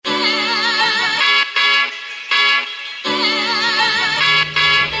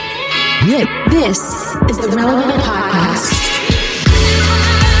This is the Relevant Podcast.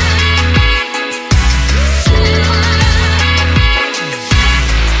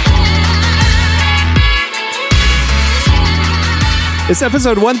 It's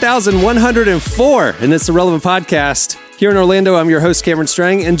episode 1104, and it's the Relevant Podcast. Here in Orlando, I'm your host, Cameron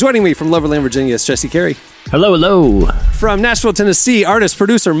Strang, and joining me from Loverland, Virginia, is Jesse Carey. Hello, hello. From Nashville, Tennessee, artist,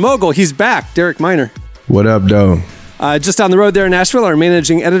 producer, mogul, he's back, Derek Miner. What up, though? Just on the road there in Nashville, our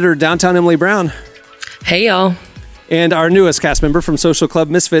managing editor, downtown Emily Brown. Hey, y'all. And our newest cast member from Social Club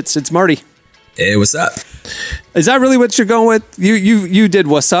Misfits, it's Marty. Hey, what's up? Is that really what you're going with? You did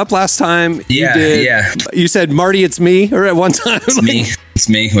What's Up last time. Yeah. You said, Marty, it's me, or at one time? It's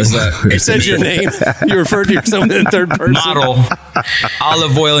me. What's up? You said your name. You referred to yourself in the third person. Model,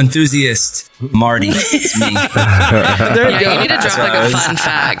 olive oil enthusiast, Marty. It's me. There you go. You need to drop like a fun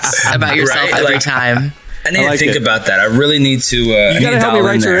fact about yourself every time. I need to think about that. I really need to. You gotta help me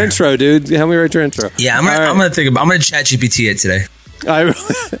write your intro, dude. Help me write your intro. Yeah, I'm gonna chat GPT it today.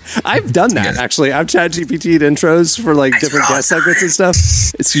 I've done that, actually. I've chat GPT'd intros for like different guest segments and stuff.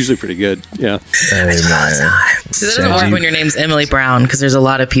 It's usually pretty good. Yeah. Hey, man. So that doesn't work when your name's Emily Brown, because there's a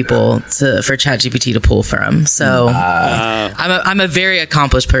lot of people for ChatGPT to pull from. So I'm a very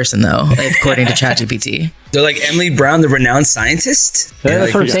accomplished person, though, according to ChatGPT. They're like Emily Brown, the renowned scientist.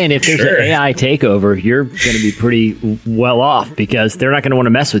 That's what I'm saying. If there's an AI takeover, you're going to be pretty well off, because they're not going to want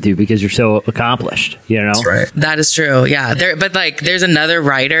to mess with you because you're so accomplished. You know, that's right. That is true. Yeah, there's another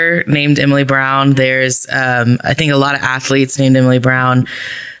writer named Emily Brown. There's I think a lot of athletes named Emily Brown.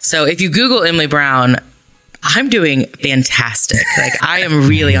 So if you Google Emily Brown, I'm doing fantastic. Like, I am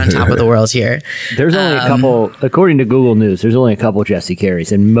really on top of the world here. There's only a couple, according to Google News, there's only a couple Jesse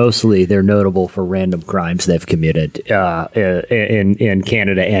Careys, and mostly they're notable for random crimes they've committed in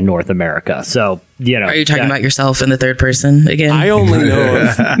Canada and North America. So, you know. Are you talking about yourself in the third person again? I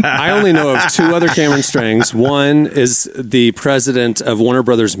only know of two other Cameron Strangs. One is the president of Warner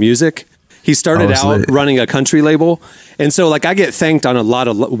Brothers Music. He started out running a country label. And so, like, I get thanked on a lot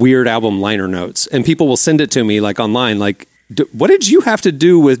of weird album liner notes. And people will send it to me, like, online, like, what did you have to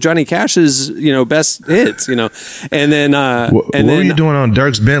do with Johnny Cash's, best hits, And then... what were you doing on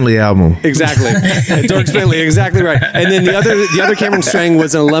Dierks Bentley album? Exactly. Dierks Bentley, exactly right. And then the other Cameron Strang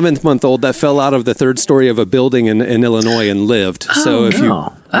was an 11th-month-old that fell out of the third story of a building in Illinois and lived. So if you...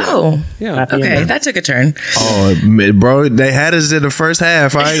 Yeah. Okay, that took a turn. Oh, bro, they had us in the first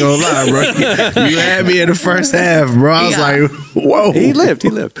half. I ain't gonna lie, bro. You had me in the first half, bro. I was like, whoa. He lived.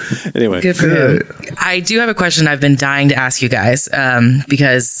 Anyway. Good for him. I do have a question I've been dying to ask you guys,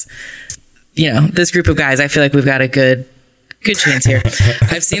 because, this group of guys, I feel like we've got a good chance here.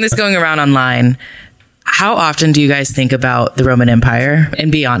 I've seen this going around online. How often do you guys think about the Roman Empire?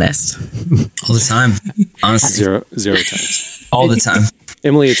 And be honest. All the time. Honestly. Zero times. All the time.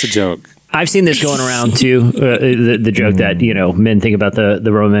 Emily, it's a joke. I've seen this going around too. The joke that men think about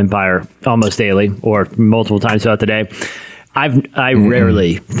the Roman Empire almost daily or multiple times throughout the day. I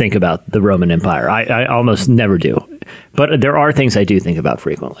rarely think about the Roman Empire. I almost never do. But there are things I do think about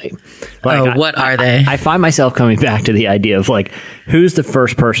frequently. Like, what are they? I find myself coming back to the idea of, like, who's the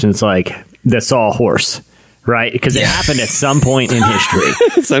first person that saw a horse? Right? Because it happened at some point in history.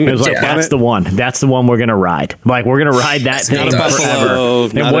 It was like, that's the one. That's the one we're going to ride. Like, we're going to ride that thing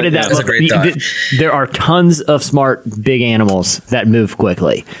forever. And what did that look like? There are tons of smart, big animals that move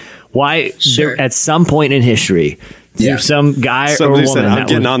quickly. Why? There, at some point in history, there's some guy or woman said, I'm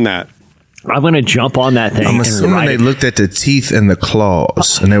getting on that. I'm going to jump on that thing. I'm assuming they looked at the teeth and the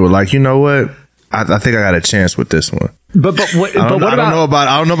claws, and they were like, you know what? I think I got a chance with this one. But what I don't know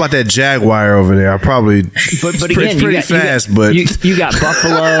about that jaguar over there. I probably but again, pretty fast. But you got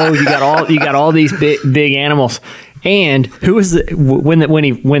buffalo, you got all these big animals. And who was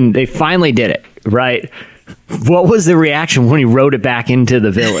when they finally did it, right? What was the reaction when he rode it back into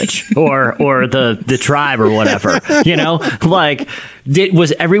the village or the tribe or whatever? Like,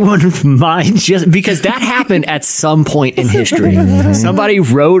 was everyone's mind just because that happened at some point in history? Somebody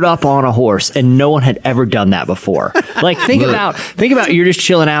rode up on a horse and no one had ever done that before. Like, think about you're just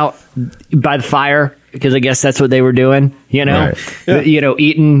chilling out by the fire, because I guess that's what they were doing, Right. Yeah.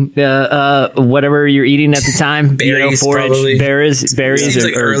 Eating whatever you're eating at the time, berries, forage, probably. berries, Seems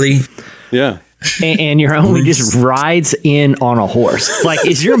like early. Yeah. And your homie just rides in on a horse. Like,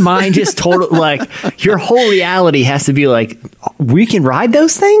 is your mind just total? Like, your whole reality has to be like, we can ride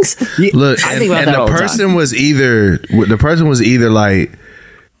those things. Look, I think about that all the person was either like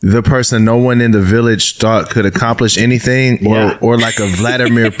the person no one in the village thought could accomplish anything, or like a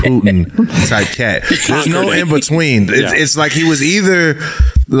Vladimir Putin type cat. There's no in between. It's like he was either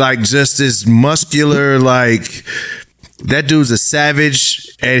like just this muscular, like, that dude's a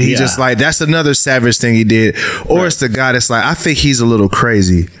savage And he just like, that's another savage thing he did. Or it's the guy that's like, I think he's a little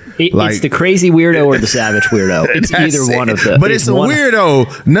crazy. It's the crazy weirdo or the savage weirdo. It's either one of them. But it's a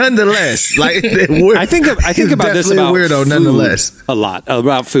weirdo nonetheless. Like I think about this about weirdo nonetheless. A lot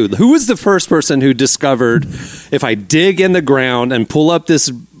about food. Who was the first person who discovered if I dig in the ground and pull up this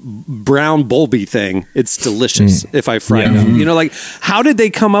brown bulby thing, it's delicious if I fry it up. You know, like how did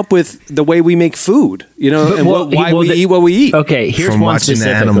they come up with the way we make food? You know, and why we eat what we eat? Okay, here's From one watching the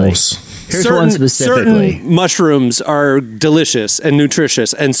specifically. animals. Here's one specifically. Certain mushrooms are delicious and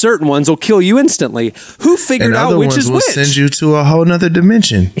nutritious, and certain ones will kill you instantly. Who figured out which is will which? send you to a whole nother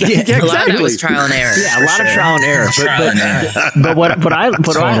dimension. Yeah, A lot of exactly. it was trial and error. Yeah, a lot of trial and error. Trial and error. But what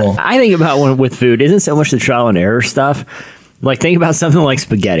I think about with food isn't so much the trial and error stuff. Like, think about something like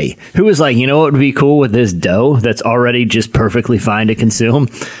spaghetti. Who was like, you know what would be cool with this dough that's already just perfectly fine to consume?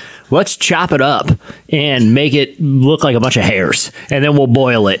 Let's chop it up and make it look like a bunch of hairs, and then we'll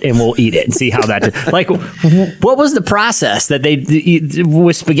boil it and we'll eat it and see how that. Like, what was the process that they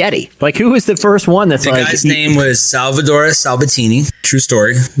with spaghetti? Like, who was the first one that's The like? guy's name was Salvatore Salvatini. True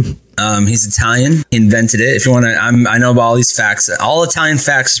story. He's Italian. He invented it. If you want to, I know about all these facts. All Italian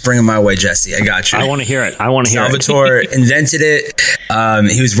facts is bringing my way, Jesse. I got you. I want to hear it. Salvatore invented it.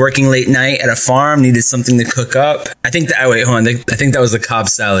 He was working late night at a farm, needed something to cook up. I think that was the Cobb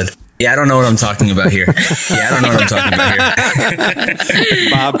salad. Yeah, I don't know what I'm talking about here. Bob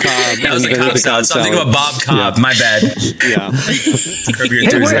Cobb. That was the Cobb salad. So I'm thinking about Bob Cobb. Yeah. My bad. Yeah. Curb your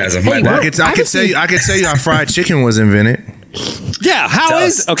enthusiasm. My bad. I can tell you how fried chicken was invented. Yeah. How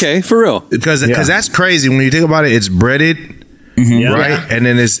is okay for real? Because that's crazy when you think about it. It's breaded, right? And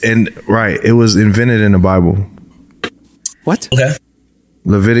then it was invented in the Bible. What? Okay.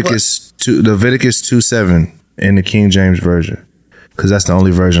 Leviticus 2:7 in the King James version, because that's the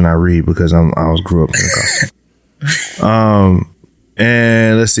only version I read because I grew up Pentecostal.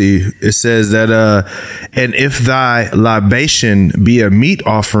 And let's see, it says that and if thy libation be a meat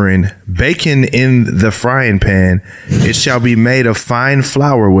offering baken in the frying pan, it shall be made of fine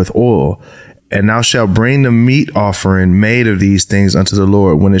flour with oil. And thou shalt bring the meat offering made of these things unto the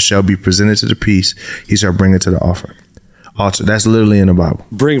Lord. When it shall be presented to the priest, he shall bring it to the altar. That's literally in the Bible.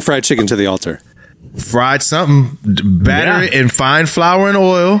 Bring fried chicken to the altar. Fried something, batter it in fine flour and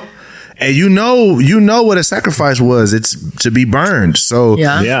oil. And you know what a sacrifice was. It's to be burned. So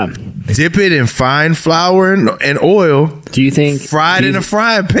dip it in fine flour and oil. Do you think fried in a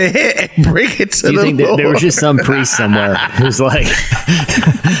frying pan and bring it to the Lord? Do you think that there was just some priest somewhere who's like,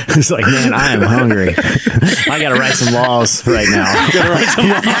 man, I am hungry. I got to write some laws right now.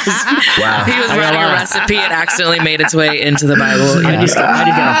 Wow. He was writing a recipe and accidentally made its way into the Bible. I just got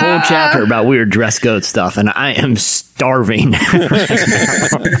a whole chapter about weird dress code stuff, and I am starving.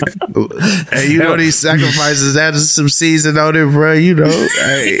 Hey, you know these sacrifices add some season on it, bro. You know,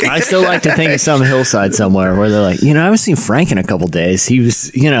 hey. I still like to think of some hillside somewhere where they're like, I haven't seen Frank in a couple days. He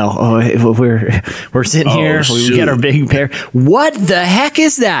was, we're sitting here, we get our big pair. What the heck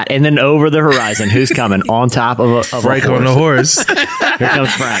is that? And then over the horizon, who's coming on top of Frank a horse? on the horse? Here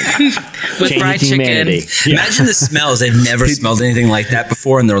comes Frank With Changing fried chicken. humanity. Yeah. Imagine the smells. They've never smelled anything like that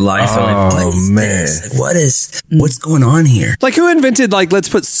before in their life. Oh, man. What's going on here? Like who invented let's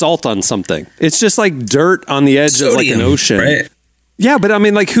put salt on something? It's just like dirt on the edge of like an ocean. Right? Yeah, but I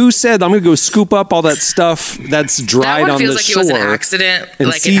mean, who said I'm going to go scoop up all that stuff that's dried That one on feels the like shore? it was an accident. and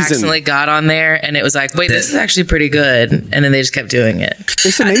Like it seasoned. accidentally got on there and it was like, wait, this is actually pretty good. And then they just kept doing it.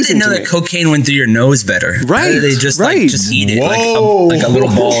 It's How did they amazing know to that me. cocaine went through your nose better? How Right, did they just right. just eat it Whoa. like a little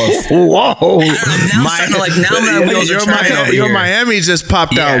ball of? Whoa! Now my wheels are turning over Your here. Miami just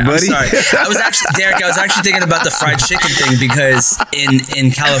popped out, I'm buddy. sorry. I was actually thinking about the fried chicken thing because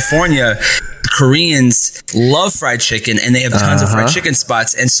in California, Koreans love fried chicken and they have tons of fried chicken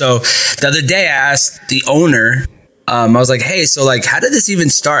spots. And so the other day I asked the owner, I was like, hey, so how did this even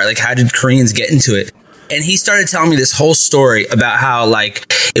start? Like, how did Koreans get into it? And he started telling me this whole story about how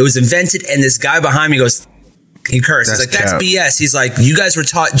it was invented. And this guy behind me goes, he cursed. He's like, that's BS. He's like, you guys were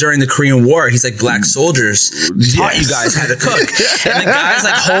taught during the Korean War. He's like, black soldiers taught you guys how to cook. And the guy's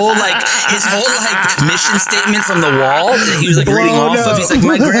his whole mission statement from the wall that he was reading off of. He's like,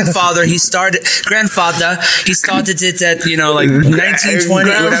 my grandfather, he started it at 1920,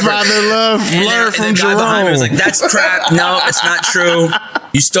 Grandfather learned from and the guy behind me was Jerome. like, that's crap. No, it's not true.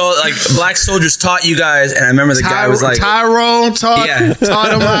 You stole black soldiers taught you guys. And I remember the guy was like, Tyrone taught him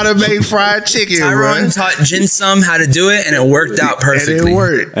how to make fried chicken. Tyrone bro. taught Jinsum how to do it, and it worked out perfectly. And it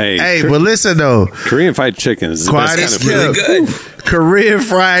worked. Hey, But listen though, Korean fried chicken is the Quiet best as kind of It's really food. good. Korean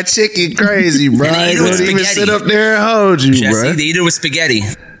fried chicken crazy, bro. And they I eat it with don't even spaghetti. sit up there and hold you, Jesse, bro. they eat it with spaghetti.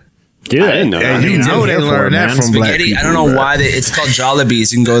 Do I they? didn't know that. And you know they learned that from black Spaghetti. people. I don't know bro. why it's called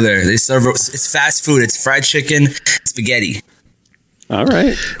Jollibees. You can go there. They serve it's fast food. It's fried chicken, spaghetti. All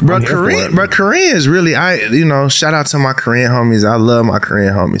right. Bro, Korean is really, shout out to my Korean homies. I love my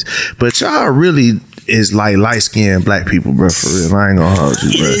Korean homies. But y'all really is like light-skinned black people, bro, for real. I ain't gonna hold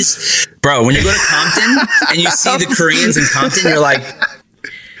you, bro. Bro, when you go to Compton and you see the Koreans in Compton, you're like,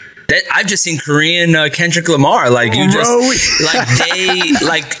 I've just seen Korean Kendrick Lamar. Like you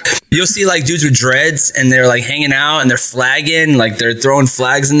you'll see like dudes with dreads and they're like hanging out and they're flagging, like they're throwing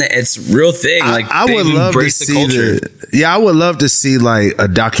flags in there. It's a real thing. Like I would love to see culture. I would love to see like a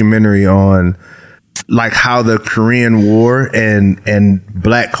documentary on like how the Korean War and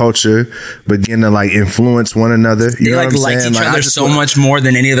black culture begin to like influence one another. You They know what I'm liked saying? each other so much more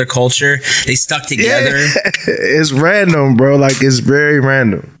than any other culture. They stuck together. Yeah. It's random, bro. Like it's very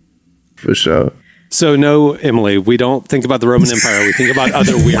random. For sure. So no, Emily, we don't think about the Roman Empire. We think about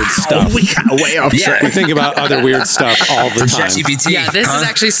other weird stuff. We got way off track. We think about other weird stuff all the time. ChatGPT. Yeah, this is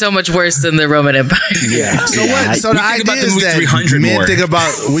actually so much worse than the Roman Empire. Yeah. So what? So the think idea about the is movie that 300 men more. think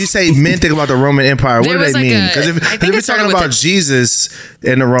about. We say men think about the Roman Empire. What There do was they like mean? a- Because I if think we're it started talking with about Jesus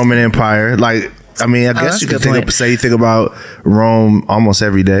in the Roman Empire, like I mean, I guess that's you a could good point. say you think about Rome almost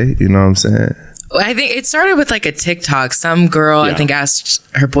every day. You know what I'm saying? I think it started with like a TikTok. Some girl, Yeah. I think, asked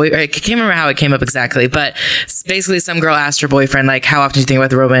her boy. I can't remember how it came up exactly, but basically, some girl asked her boyfriend, like, "How often do you think about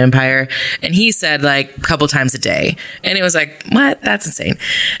the Roman Empire?" And he said, like, a couple times a day. And it was like, "What? That's insane."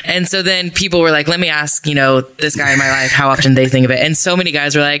 And so then people were like, "Let me ask, this guy in my life how often they think of it." And so many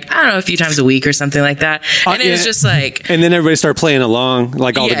guys were like, "I don't know, a few times a week or something like that." And it was just like, And then everybody started playing along.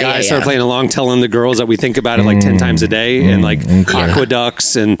 Like all the Yeah, guys yeah, started yeah. playing along, telling the girls that we think about it like 10 times a day and like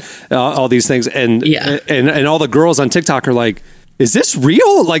aqueducts and all these things. And, Yeah. and all the girls on TikTok are like, is this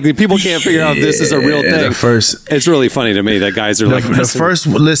real? Like people can't figure out if this is a real Yeah, thing. It's really funny to me that guys are like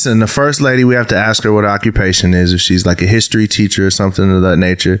the first lady, we have to ask her what her occupation is, if she's like a history teacher or something of that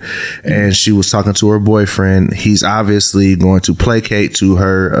nature. And she was talking to her boyfriend. He's obviously going to placate to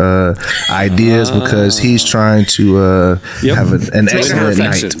her ideas because he's trying to have an excellent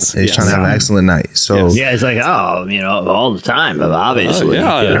night. affections. He's trying to have an excellent night. So Yeah, it's like, all the time, obviously.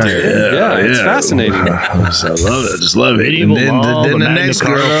 It's fascinating. I love it. I just love it. Medieval And law, then the Magna next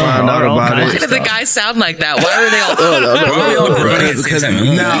girl Carta, found out all about kinds it. why did the guys sound like that? Why were they all? Why are we all groaning at the same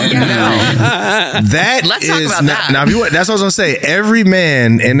time? That Let's talk is about that. Now, that's what I was gonna say. Every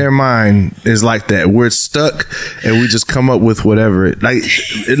man in their mind is like that. We're stuck, and we just come up with whatever.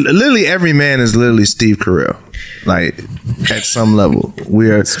 Literally, every man is literally Steve Carell. Like at some level, we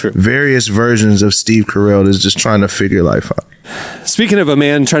are various versions of Steve Carell that's just trying to figure life out. Speaking of a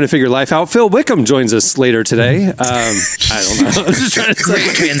man trying to figure life out, Phil Wickham joins us later today. I don't know. I'm just trying to Great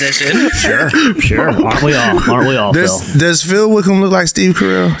say. transition. Sure. Aren't we all, Phil? Does Phil Wickham look like Steve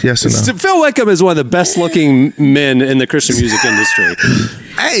Carell? Yes or no? Phil Wickham is one of the best looking men in the Christian music industry.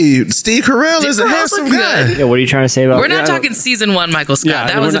 Hey, Steve Carell is a handsome look guy. good. Yeah, what are you trying to say about We're not talking season 1, Michael Scott.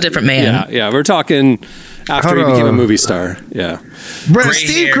 That we're was a not- different man. Yeah, we're talking after Hold he became a on. movie star. Yeah. Bro, Gray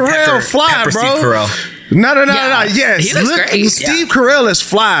Steve hair, Carell pepper- fly, pepper bro. Steve Carell. No. Yeah. Yes, He looks great. Steve Carell is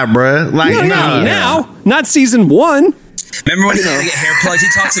fly, bro. Like Now, not season 1. Remember when he had to get hair plugs? He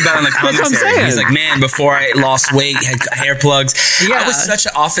talks about it in the what I'm commentary. saying. He's like, man, before I lost weight, had hair plugs. Yeah. I was such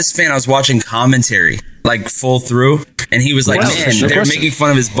an Office fan. I was watching commentary, like full through. And he was like, Wow, man, for sure. they were making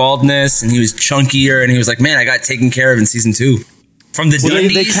fun of his baldness and he was chunkier. And he was like, man, I got taken care of in season 2. From the Well,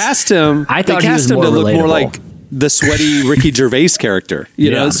 Dundies. they cast him. I thought they he cast was him more to look more relatable. like the sweaty Ricky Gervais character.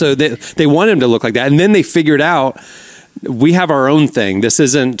 You know, Yeah. so they want him to look like that, and then they figured out we have our own thing. This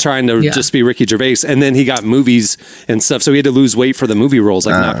isn't trying to just be Ricky Gervais. And then he got movies and stuff, so he had to lose weight for the movie roles,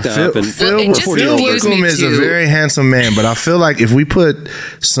 like Knocked Up and Phil Well, it just confused Wickham me is a too. very handsome man, but I feel like if we put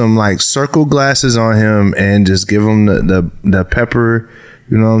some like circle glasses on him and just give him the pepper,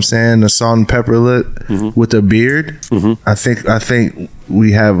 you know what I'm saying, the salt and pepper lip with a beard, I think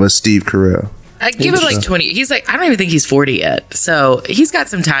we have a Steve Carell. I give him like 20. He's like, I don't even think he's 40 yet. So he's got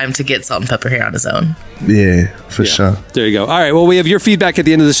some time to get salt and pepper hair on his own. Yeah, for sure. there you go. All right, well, we have your feedback at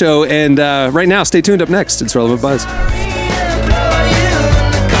the end of the show, and right now, stay tuned. Up next, it's Relevant Buzz.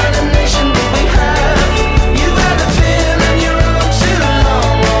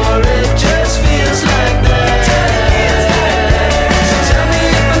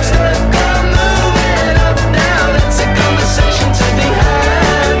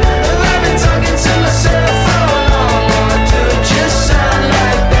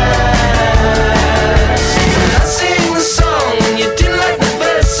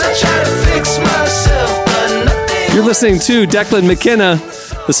 You're listening to Declan McKenna.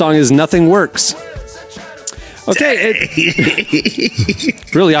 The song is Nothing Works. Okay,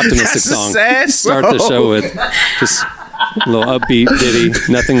 really optimistic That's a song. sad Start the song. show with just a little upbeat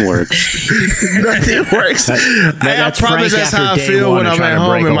ditty. Nothing works. Nothing works. I that's promise Frank that's how I after day feel one when of I'm trying at to home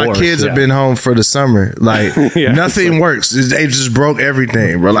break and a my horse, kids yeah. have been home for the summer. Like Yeah, nothing works. They just broke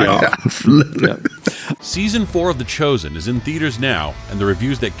everything, bro. Like Yeah. Season 4 of The Chosen is in theaters now, and the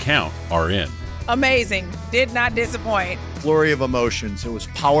reviews that count are in. Amazing. Did not disappoint. Flurry of emotions. It was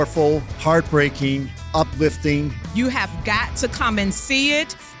powerful, heartbreaking, uplifting. You have got to come and see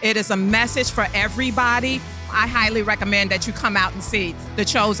it. It is a message for everybody. I highly recommend that you come out and see The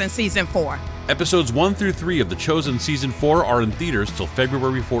Chosen Season 4. Episodes 1 through 3 of The Chosen Season 4 are in theaters till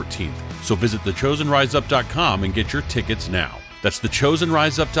February 14th, so visit thechosenriseup.com and get your tickets now. That's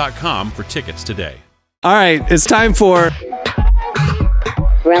thechosenriseup.com for tickets today. All right, it's time for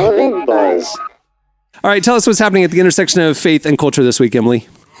Relevant Buzz. All right, tell us what's happening at the intersection of faith and culture this week, Emily.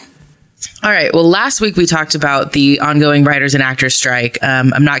 All right. Well, last week we talked about the ongoing writers and actors strike.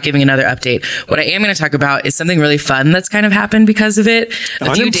 I'm not giving another update. What I am going to talk about is something really fun that's kind of happened because of it.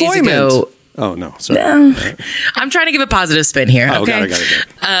 A few days ago. Oh, no, sorry. No. I'm trying to give a positive spin here. Oh, Okay. got it.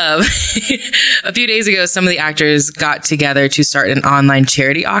 A few days ago, some of the actors got together to start an online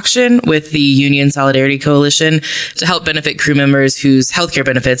charity auction with the Union Solidarity Coalition to help benefit crew members whose healthcare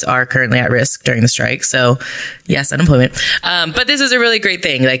benefits are currently at risk during the strike. So, yes, unemployment. But this is a really great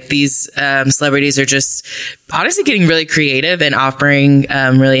thing. Like these celebrities are just honestly getting really creative and offering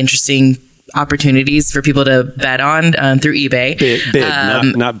really interesting opportunities for people to bet on through eBay.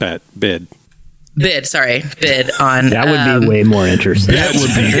 Bid, not bet, bid. Bid on. That would be way more interesting. that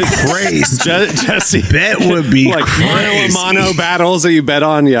would be crazy. Jesse. That would be Like crazy. mono battles that you bet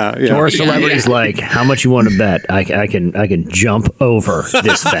on, yeah. Or celebrities like, how much you want to bet? I can jump over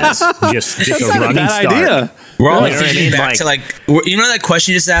this fence. Just a running Bad start. idea. We're all You know what I thinking mean? back to you know that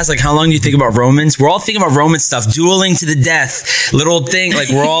question you just asked, like how long do you think about Romans? We're all thinking about Roman stuff, dueling to the death, little thing. Like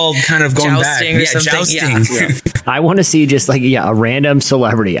we're all kind of going Jousting back. or something, Jousting. yeah. I want to see just like a random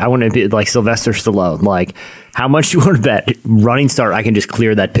celebrity. I want to be like Sylvester Stallone. Like, how much do you want to bet? Running start. I can just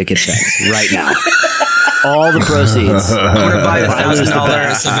clear that picket fence right now. All the proceeds. I'm gonna buy I lose the $1,000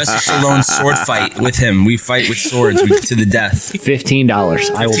 bet. Sylvester Stallone sword fight with him. We fight with swords to the death. $15.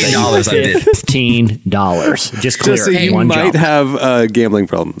 I will bet $15 I you bid. $15. Just clear Jesse, it. you One might jump. have a gambling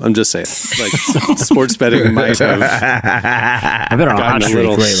problem. I'm just saying. Like, sports betting might have. I've been on a hot gotten a streak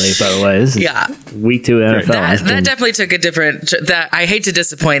little- lately, by the way. This is Yeah. week 2 NFL. That definitely took a different. That I hate to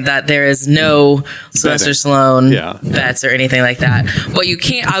disappoint that there is no Sylvester Stallone bets or anything like that. What you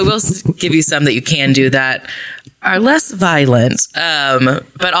can't, I will give you some that you can do that are less violent,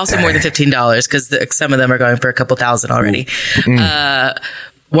 but also more than $15 because some of them are going for a couple thousand already.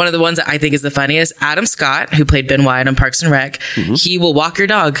 One of the ones that I think is the funniest, Adam Scott, who played Ben Wyatt on Parks and Rec, he will walk your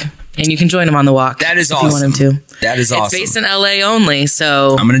dog. And you can join him on the walk. That is if awesome. You want him to. That is It's awesome. based in LA only,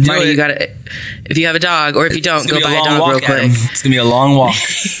 so I'm gonna do Marty, it. You gotta, if you have a dog, or if you don't, It's go gonna be buy a a long dog real walk, quick. Adam. It's gonna be a long walk.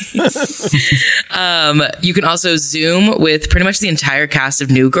 You can also Zoom with pretty much the entire cast of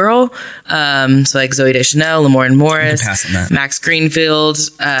New Girl. So like Zooey Deschanel, Lamorne Morris, pass on that. Max Greenfield.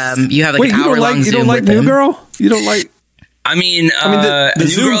 You have like Wait, an hour long Zoom you don't like with New them. Girl? You don't like? I mean, the New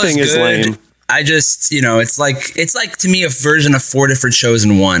Zoom Girl thing is good. lame. I just, it's like to me a version of 4 different shows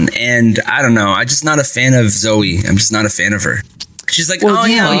in one, and I don't know. I'm just not a fan of Zoe. I'm just not a fan of her. She's like, Well,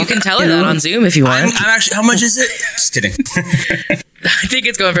 you can tell her that on Zoom if you want. I'm actually. How much is it? Just kidding. I think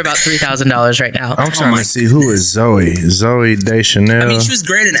it's going for about $3,000 right now. I'm trying to see who is Zoe. Zoe Deschanel. I mean, she was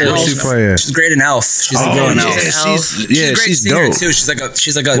great in Elf. What's she playing? She was great in Elf. She's a girl in Elf. She's a great singer dope. too.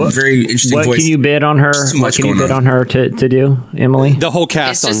 She's like a very interesting What voice. can you bid on her? Too What much can you going bid on. on her to do, Emily? The whole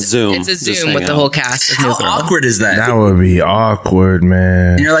cast on Zoom. It's a Just Zoom hang with the out. whole cast of How New Girl. awkward is that? That would be awkward,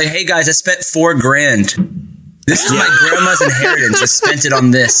 man. And you're like, hey guys, I spent $4,000. This is my grandma's inheritance. I spent it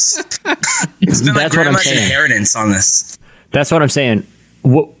on this. I spent my That's what I'm grandma's saying. inheritance on this. That's what I'm saying.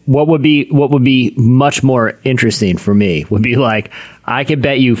 What would be much more interesting for me would be like, I could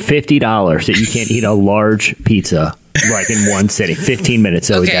bet you $50 that you can't eat a large pizza like in one sitting. 15 minutes.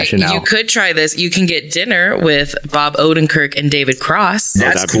 Zoe Okay, Deschanel. you could try this. You can get dinner with Bob Odenkirk and David Cross.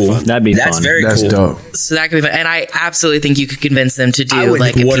 That's that'd be cool. fun. That'd be That's fun. very That's cool. dope. So that could be fun. And I absolutely think you could convince them to do I would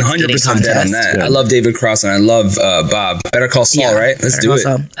like a pizza 100% eating bet on contest. that. I love David Cross and I love Bob. Better Call Saul, right? Let's do it.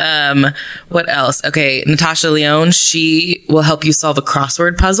 Also. What else? Okay, Natasha Lyonne. She will help you solve a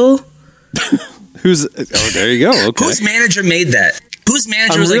crossword puzzle. Who's? Oh, there you go. Okay. Whose manager made that? whose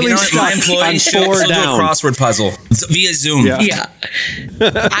manager I'm was really like, my employee I'm should do a down. crossword puzzle via Zoom. Yeah.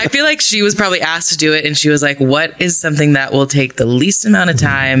 I feel like she was probably asked to do it, and she was like, what is something that will take the least amount of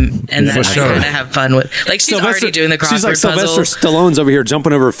time and that I kind of have fun with? Like, she's already doing the crossword She's like puzzle. Sylvester Stallone's over here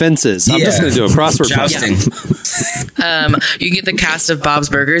jumping over fences. I'm just going to do a crossword Jousting. puzzle. You can get the cast of Bob's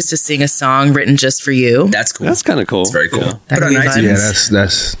Burgers to sing a song written just for you. That's cool. That's kind of cool. That's very cool. Yeah. That Put could on be fun. iTunes.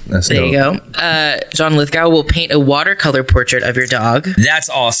 Yeah, that's There you dope. go. John Lithgow will paint a watercolor portrait of your dog. That's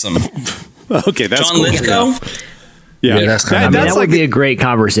awesome. Okay, that's John cool. Lithgow? Yeah, that's kind of- That would be a great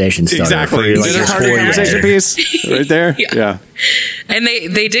conversation starter. exactly. For like Dinner your party 4-year-old. conversation piece right there. Yeah. And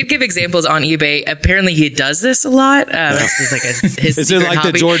they did give examples on eBay. Apparently, he does this a lot. This is like his Is it secret like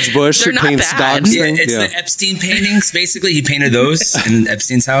hobby. the George Bush They're who not paints bad. dogs Yeah, thing? it's the Epstein paintings. Basically, he painted those in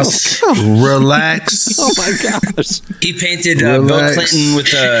Epstein's house. Relax. Oh my gosh. He painted Bill Relax. Clinton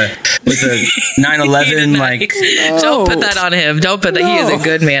with a 9/11 like. Don't put that on him. Don't put that. He is a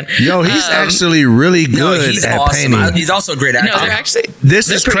good man. Yo, he's actually really good No, he's at awesome. painting. He's also a great actor. No, they're actually. This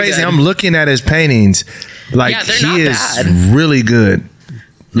they're is pretty crazy. good. I'm looking at his paintings. Like, Yeah, they're he not is bad. really good.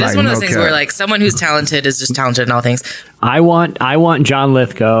 It's one of those no things cap. where like someone who's talented is just talented in all things. I want John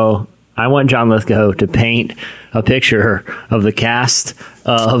Lithgow. I want John Lithgow to paint a picture of the cast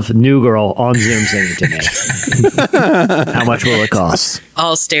of New Girl on Zoom singing to me. How much will it cost?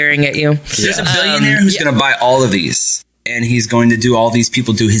 All staring at you. There's a billionaire who's going to buy all of these, and he's going to do all these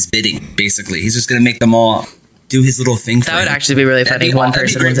people do his bidding. Basically, he's just going to make them all do his little thing. That would actually be really funny. One That'd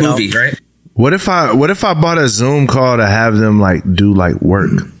be person a wins great it all. movie, right? What if I bought a Zoom call to have them like do like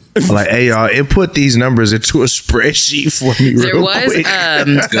work? Like, hey y'all, input these numbers into a spreadsheet for me. There real was quick.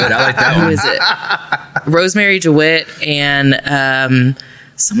 Good, I like that who one. is it? Rosemary DeWitt and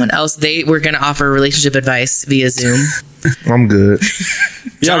someone else. They were going to offer relationship advice via Zoom. I'm good.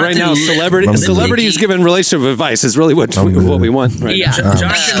 Yeah, right now, Jonathan celebrities Lipnicki. giving relationship advice is really what we want. Right Yeah. now.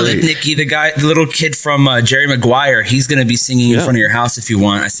 Jonathan Lipnicki, the little kid from Jerry Maguire, he's going to be singing in front of your house if you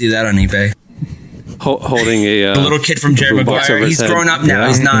want. I see that on eBay. Holding a The little kid from Jerry box over Maguire, his he's head. grown up now. Yeah.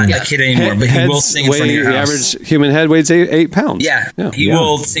 He's not a kid anymore, but he will sing in front of your The house. average human head weighs 8 pounds. Yeah, he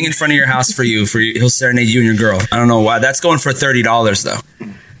will sing in front of your house for you. He'll serenade you and your girl. I don't know why. That's going for $30 though.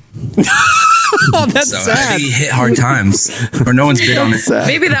 Oh, that's So sad. he hit hard times, or no one's bid on it.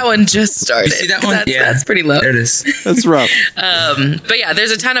 Maybe that one just started. You see that one? That's pretty low. There it is. That's rough. But yeah,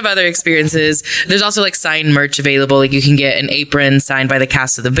 there's a ton of other experiences. There's also like signed merch available. Like you can get an apron signed by the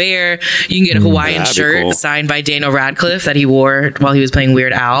cast of The Bear. You can get a Hawaiian that'd be shirt cool. signed by Daniel Radcliffe that he wore while he was playing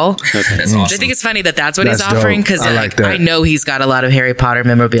Weird Al. That's Which awesome. I think it's funny that's what That's he's offering dope. because I like that. I know he's got a lot of Harry Potter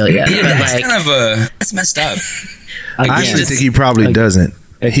memorabilia. Yeah, but that's like, kind of that's messed up. I actually just- think he probably doesn't.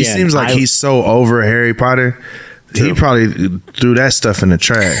 He again, seems like he's so over Harry Potter. He probably threw that stuff in the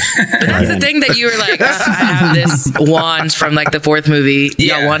trash. that's the thing that you were like, I have this wand from like the fourth movie.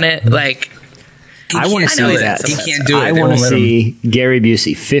 Yeah. Y'all want it? Like, I want to can't see do it. that. He can't do it. I They want to won't let him. see Gary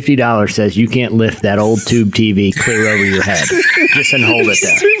Busey. $50 says you can't lift that old tube TV clear over your head. Just and hold it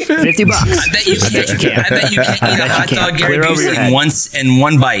there. $50. I bet you can't. I bet you can't eat I a bet you hot can't. dog Gary Clear over your Busey head. in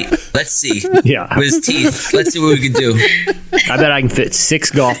one bite. Let's see. Yeah. With his teeth. Let's see what we could do. I bet I can fit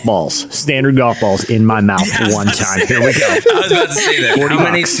 6 golf balls, standard golf balls, in my mouth at one time. Here we go. I was about to say that. How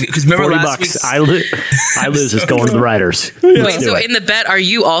many? Because remember $40. last week. I lose. It's going to the writers. wait, so in the bet, are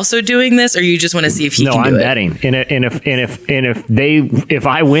you also doing this or you just want to see if he No, can do I'm it? betting, and if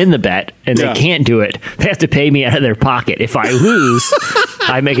I win the bet and they can't do it, they have to pay me out of their pocket. If I lose,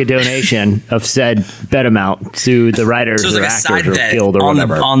 I make a donation of said bet amount to the writers So it's or like a side actors or bet guild or on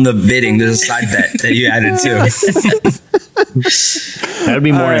whatever. on the bidding. There's a side bet that you added too. That would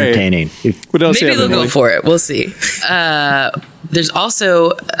be more All right. entertaining. What else? Maybe you they'll have, go Emily? for it. We'll see. There's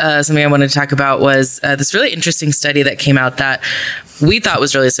also something I wanted to talk about was this really interesting study that came out that we thought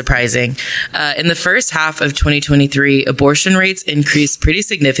was really surprising. In the first half of 2023, abortion rates increased pretty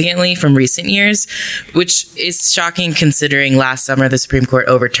significantly from recent years, which is shocking considering last summer the Supreme Court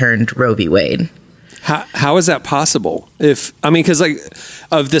overturned Roe v. Wade. How is that possible? Because like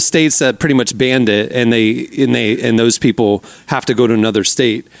of the states that pretty much banned it, and those people have to go to another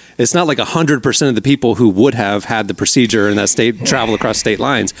state. It's not like 100% of the people who would have had the procedure in that state travel across state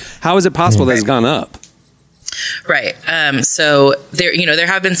lines. How is it possible that it's gone up? Right. So there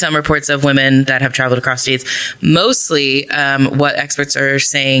have been some reports of women that have traveled across states. Mostly, what experts are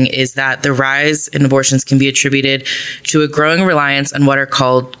saying is that the rise in abortions can be attributed to a growing reliance on what are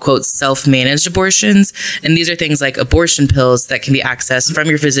called, quote, self-managed abortions. And these are things like abortion pills that can be accessed from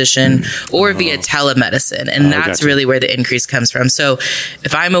your physician or via telemedicine. And that's gotcha. really where the increase comes from. So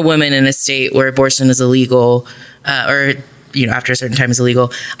if I'm a woman in a state where abortion is illegal, after a certain time is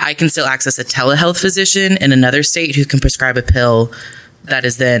illegal, I can still access a telehealth physician in another state who can prescribe a pill that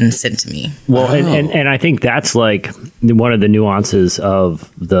is then sent to me. Well, and I think that's like one of the nuances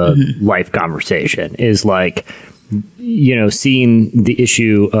of the life conversation is like, you know, seeing the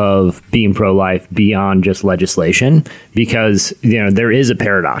issue of being pro-life beyond just legislation, because, you know, there is a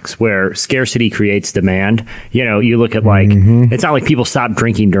paradox where scarcity creates demand. You know, you look at like, it's not like people stopped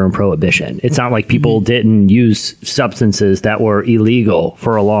drinking during prohibition. It's not like people didn't use substances that were illegal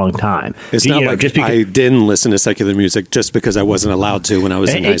for a long time. It's not like just I didn't listen to secular music just because I wasn't allowed to when I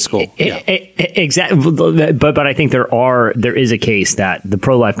was in high school. Exactly. But I think there is a case that the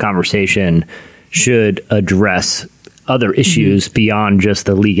pro-life conversation should address other issues beyond just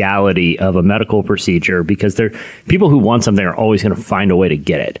the legality of a medical procedure, because people who want something are always going to find a way to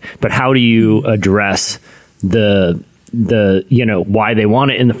get it. But how do you address the you know, why they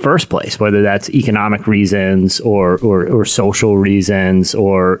want it in the first place, whether that's economic reasons or social reasons,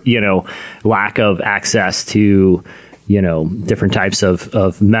 or, you know, lack of access to, you know, different types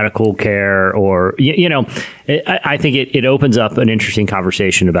of medical care, or, you know, I think it opens up an interesting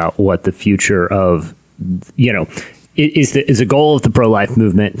conversation about what the future of, you know, is the goal of the pro-life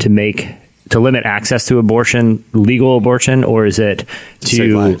movement to limit access to abortion, legal abortion, or is it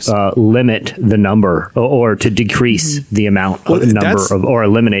to limit the number or to decrease the amount of or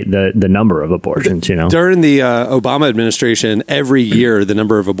eliminate the number of abortions? You know, during the Obama administration, every year the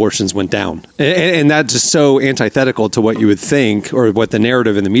number of abortions went down, and that's just so antithetical to what you would think or what the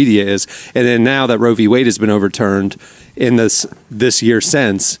narrative in the media is. And then now that Roe v. Wade has been overturned in this year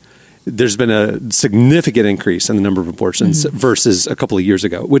since, there's been a significant increase in the number of abortions versus a couple of years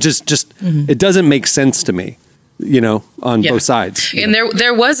ago, which is just, it doesn't make sense to me, you know, on both sides. And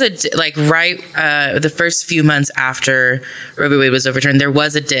there was the first few months after Roe v. Wade was overturned, there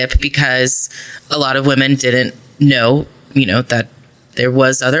was a dip because a lot of women didn't know, you know, that there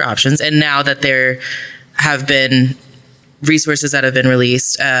was other options. And now that there have been resources that have been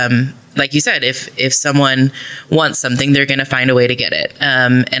released, like you said, if someone wants something, they're going to find a way to get it.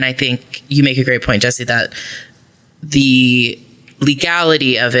 And I think you make a great point, Jesse, that the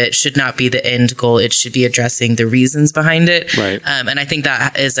legality of it should not be the end goal. It should be addressing the reasons behind it. Right. And I think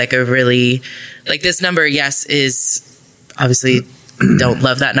that is like a really, like, this number, yes, is obviously don't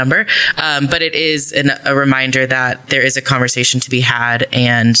love that number. But it is a reminder that there is a conversation to be had,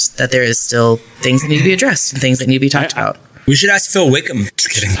 and that there is still things that need to be addressed and things that need to be talked about. We should ask Phil Wickham. Just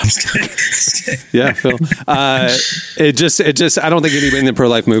kidding. I'm just kidding. Yeah, Phil. It just. I don't think anybody in the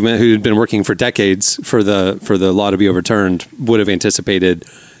pro-life movement who'd been working for decades for the law to be overturned would have anticipated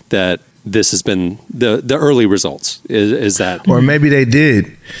that this has been the early results. Is that, or maybe they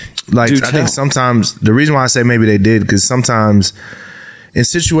did. Like, I think sometimes the reason why I say maybe they did, because sometimes in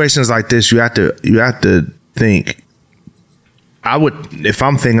situations like this, you have to think. If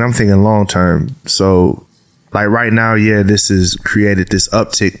I'm thinking long term. So, like right now, this has created this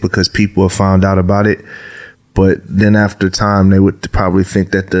uptick because people have found out about it. But then after time, they would probably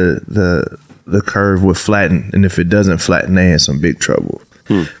think that the curve would flatten, and if it doesn't flatten, they in some big trouble.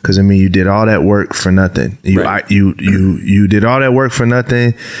 Because I mean, you did all that work for nothing. You did all that work for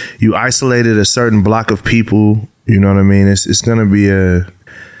nothing. You isolated a certain block of people. You know what I mean? It's going to be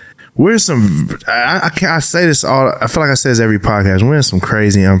I say this all. I feel like I say this every podcast. We're in some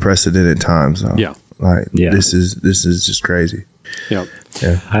crazy, unprecedented times. Though. This is just crazy. Yeah.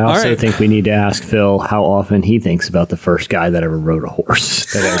 I also think we need to ask Phil how often he thinks about the first guy that ever rode a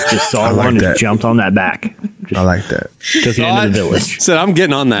horse. That just saw one and jumped on that back. I like that. Took it into the village. Said, I'm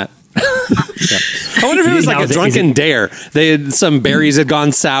getting on that. I wonder if it was like a drunken dare. They had some berries had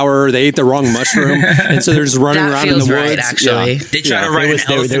gone sour. They ate the wrong mushroom, and so they're just running around in the woods. Right, actually, they tried to ride an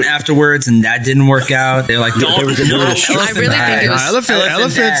elephant afterwards, and that didn't work out. They're like, I really think it was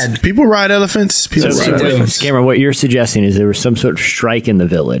elephants. People ride elephants. Cameron, what you're suggesting is there was some sort of strike in the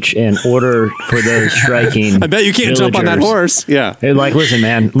village. In order for those striking, I bet you can't jump on that horse. Yeah, they're like, listen,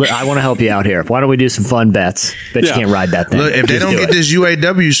 man, I want to help you out here. Why don't we do some fun bets? Bet you can't ride that thing. Look, if they don't get this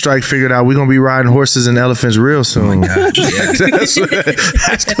UAW strike figured out, we're gonna be riding horses and elephants real soon. Oh my God. That's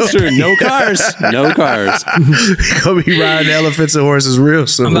true. No cars. We're gonna be riding elephants and horses real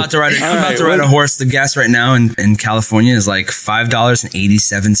soon. I'm about to ride a horse. The gas right now in California is like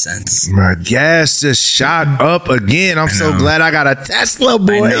 $5.87. My gas just shot up again. I'm so glad I got a Tesla,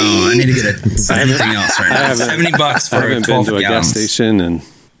 boy. I know. I need to get something else right now. $70 for I haven't 12 been to a gallons. gas station in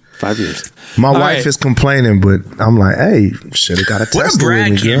 5 years. My wife is complaining, but I'm like, hey, should have got a Tesla. What a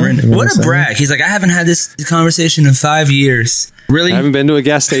brag, Cameron. You know what a brag. He's like, I haven't had this conversation in 5 years. Really? I haven't been to a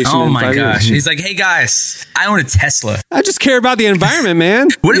gas station in 5 years. Oh my gosh. He's like, hey guys, I own a Tesla. I just care about the environment, man.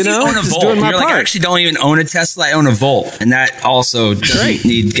 What if you own a just Volt? doing You're my like, part. I actually don't even own a Tesla. I own a Volt. And that also doesn't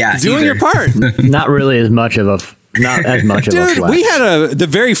need gas Doing either. your part. Not really as much of Not as much of a Dude, flex. we had the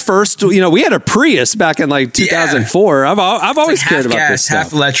very first, we had a Prius back in like 2004. I've always cared about this stuff.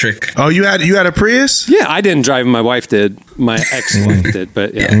 Half electric. Oh, you had a Prius? Yeah, I didn't drive them. My wife did. My ex-wife did,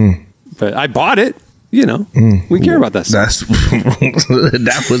 but but I bought it. We care about that stuff.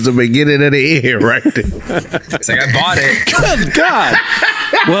 That was the beginning of the end right there. It's like, I bought it. Good God.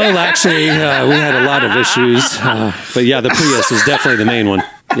 Well, actually, we had a lot of issues. But yeah, the Prius was definitely the main one.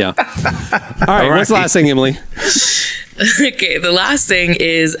 Yeah. All right. What's the last thing, Emily? Okay, the last thing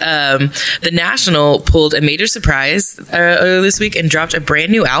is the National pulled a major surprise earlier this week and dropped a brand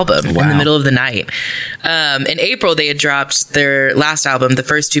new album in the middle of the night. In April, they had dropped their last album, The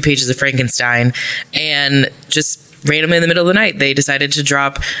First Two Pages of Frankenstein, and just randomly in the middle of the night, they decided to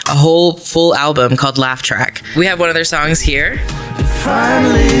drop a whole full album called Laugh Track. We have one of their songs here. It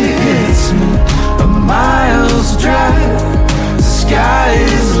finally hits me, a mile's drive. The sky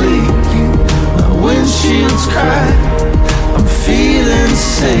is leaking, my windshield's cracked. I'm feeling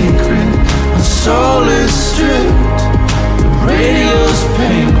sacred, my soul is stripped. The radio's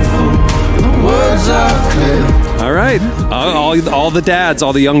painful, the words are clipped. All right. All the dads,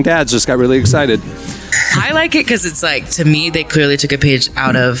 all the young dads just got really excited. I like it because it's like, to me, they clearly took a page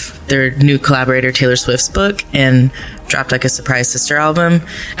out of their new collaborator Taylor Swift's book and dropped like a surprise sister album.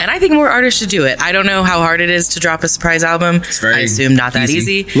 And I think more artists should do it. I don't know how hard it is to drop a surprise album. I assume not that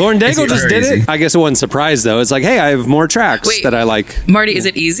easy. Lauren Daigle just did it. I guess it wasn't surprise though. It's like, hey, I have more tracks that I like. Marty, is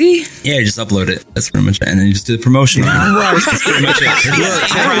it easy? Yeah, you just upload it. That's pretty much it. And then you just do the promotion. That's pretty much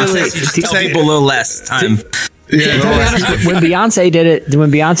it. You just tell people a little less time. Yeah, to be honest, when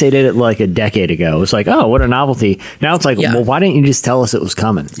Beyonce did it like a decade ago, it was like, oh, what a novelty. Now it's like, well, why didn't you just tell us it was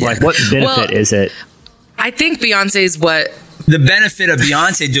coming? Like, what benefit is it? I think Beyonce's the benefit of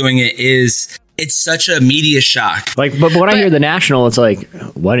Beyonce doing it is it's such a media shock. Like, but when I hear the National, it's like,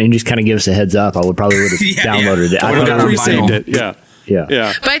 why didn't you just kind of give us a heads up? I probably would have downloaded it. I would have received it. Yeah.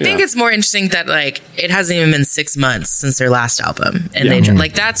 But I think it's more interesting that like it hasn't even been 6 months since their last album, and they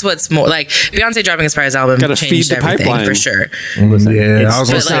like that's what's more like Beyonce dropping a surprise album changed everything pipeline. For sure. Yeah, I was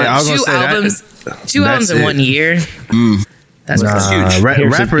gonna say two albums in 1 year. That's huge.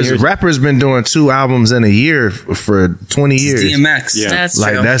 Rappers been doing 2 albums in a year for 20 years. DMX. Yeah, that's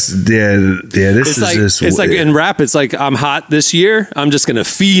like true. It's like in rap. It's like, I'm hot this year. I'm just gonna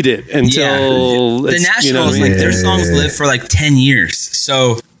feed it until the National is like their songs live for like 10 years.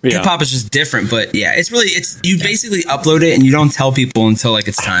 So hip hop is just different. But yeah, it's you basically upload it and you don't tell people until like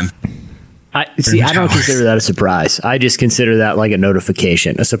it's time. I don't consider that a surprise. I just consider that like a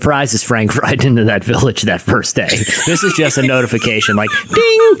notification. A surprise is Frank riding into that village that first day. This is just a notification, like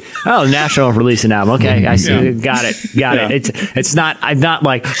ding! Oh, National release an album. Okay, I see. Got it. It's not. I'm not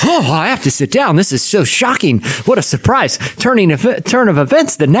like, oh, I have to sit down. This is so shocking. What a surprise! Turn of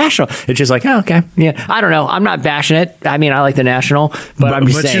events. The National. It's just like, oh, okay, yeah. I don't know. I'm not bashing it. I mean, I like the National, but I'm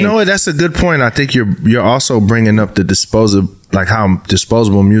just saying. You know what? That's a good point. I think you're also bringing up the disposable. Like how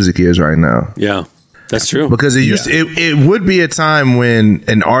disposable music is right now. Yeah, that's true. Because it would be a time when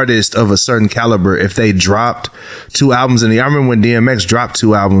an artist of a certain caliber, if they dropped 2 albums in the year. I remember when DMX dropped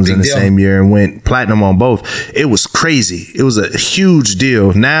 2 albums in the same year and went platinum on both. It was crazy. It was a huge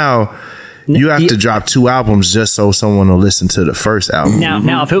deal. Now you have to drop 2 albums just so someone will listen to the first album.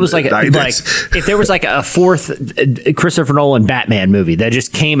 Now, if it was like if there was like a 4th Christopher Nolan Batman movie that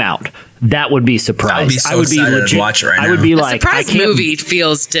just came out, that would be surprise. I would be legit to watch it right now. I would be like, a surprise movie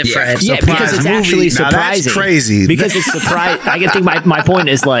feels different. Yeah, because it's actually surprising. That's crazy. Because it's surprise. I think my point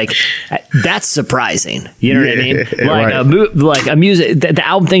is like that's surprising. You know what I mean? Like like a music. The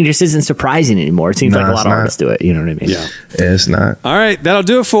album thing just isn't surprising anymore. It seems like a lot of artists do it. You know what I mean? Yeah, it's not. All right, that'll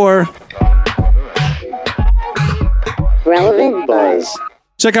do it for Relevant Buzz.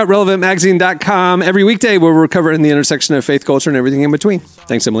 Check out relevantmagazine.com every weekday where we're covering the intersection of faith, culture, and everything in between.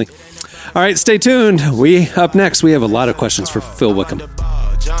 Thanks, Emily. All right, stay tuned. Up next, we have a lot of questions for Phil Wickham.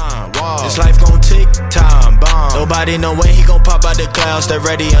 This life gon' tick, time bomb. Nobody know when he gon' pop out the clouds. Stay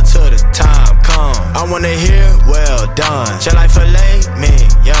ready until the time come. I wanna hear, well done. Shall I fillet me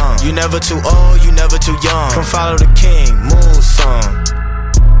young? You never too old, you never too young. Come follow the king, move some.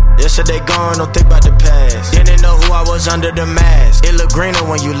 Yesterday gone, don't think about the past. Didn't know who I was under the mask. It look greener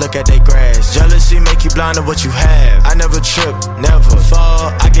when you look at they grass. Jealousy make you blind to what you have. I never trip, never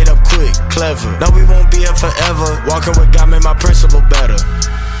fall. I get up quick, clever. No, we won't be here forever. Walking with God made my principle better.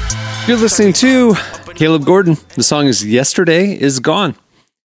 You're listening to Caleb Gordon. The song is Yesterday Is Gone.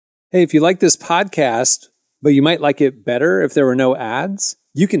 Hey, if you like this podcast, but you might like it better if there were no ads,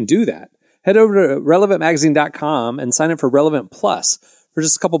 you can do that. Head over to relevantmagazine.com and sign up for Relevant Plus. For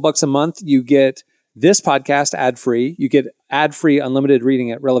just a couple bucks a month, you get this podcast ad-free. You get ad-free unlimited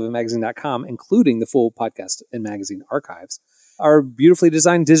reading at relevantmagazine.com, including the full podcast and magazine archives, our beautifully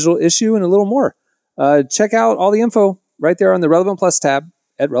designed digital issue, and a little more. Check out all the info right there on the Relevant Plus tab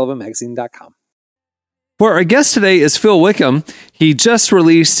at relevantmagazine.com. Well, our guest today is Phil Wickham. He just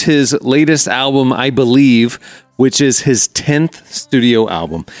released his latest album, I Believe, which is his 10th studio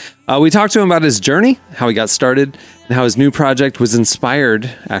album. We talked to him about his journey, how he got started, and how his new project was inspired,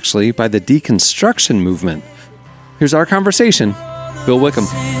 actually, by the deconstruction movement. Here's our conversation. Phil Wickham.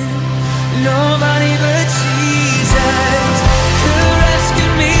 Nobody but Jesus could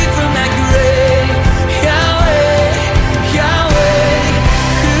rescue me from that grave. Yahweh, Yahweh,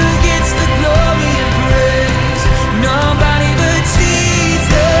 who gets the glory and praise? Nobody but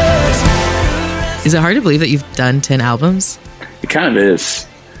Jesus. Is it hard to believe that you've done 10 albums? It kind of is.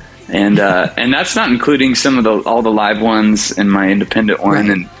 And that's not including some of all the live ones and my independent one.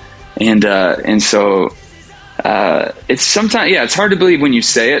 Right. And so it's sometimes, it's hard to believe when you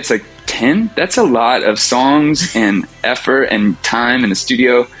say it. It's like 10, that's a lot of songs and effort and time in the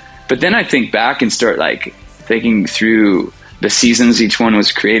studio. But then I think back and start like thinking through the seasons each one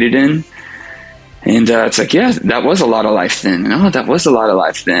was created in. And it's like, yeah, that was a lot of life then. And, that was a lot of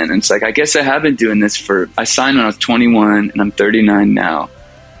life then. And it's like, I guess I have been doing this I signed when I was 21 and I'm 39 now.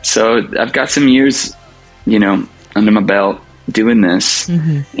 So I've got some years, under my belt doing this.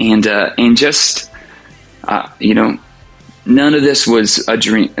 Mm-hmm. And just, none of this was a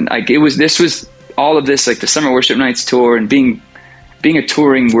dream. Like this was all of this, like the Summer Worship Nights tour and being a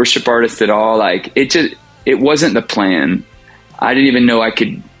touring worship artist at all. Like it wasn't the plan. I didn't even know I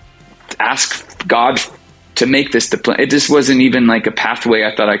could ask God to make this the plan. It just wasn't even like a pathway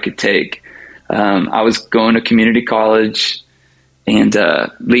I thought I could take. I was going to community college and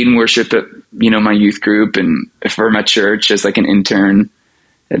leading worship at my youth group and for my church as like an intern,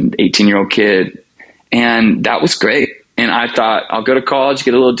 an 18-year-old kid, and that was great. And I thought I'll go to college,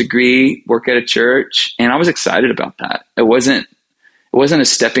 get a little degree, work at a church, and I was excited about that. It wasn't a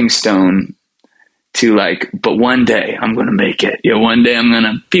stepping stone to like, but one day I'm going to make it. One day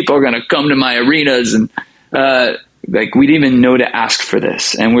people are going to come to my arenas and like we didn't even know to ask for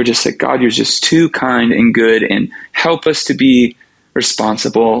this. And we're just like, God, you're just too kind and good, and help us to be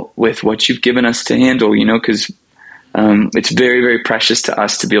responsible with what you've given us to handle, because it's very, very precious to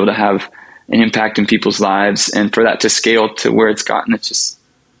us to be able to have an impact in people's lives, and for that to scale to where it's gotten, it's just,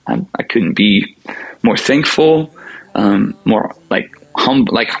 I couldn't be more thankful, more like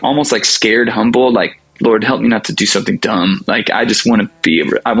humble, like almost like scared, humble, like, Lord, help me not to do something dumb. Like, I just want to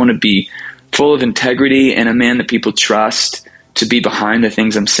be full of integrity and a man that people trust to be behind the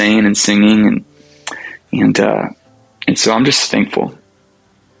things I'm saying and singing. And so I'm just thankful.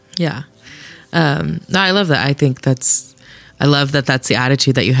 Yeah. No, I love that. I love that that's the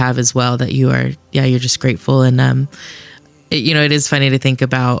attitude that you have as well, that you are, you're just grateful. And, it is funny to think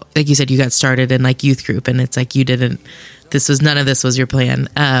about, like you said, you got started in like youth group, and it's like none of this was your plan.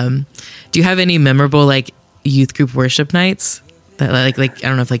 Do you have any memorable like youth group worship nights that like I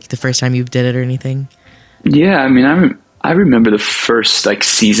don't know if like the first time you did it or anything? Yeah. I mean, I remember the first like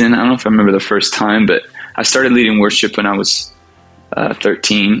season. I don't know if I remember the first time, but I started leading worship when I was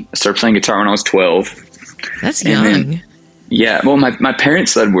 13. I started playing guitar when I was 12. That's young. Well, my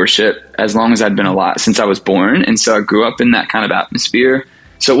parents led worship as long as I'd been alive, since I was born. And so I grew up in that kind of atmosphere.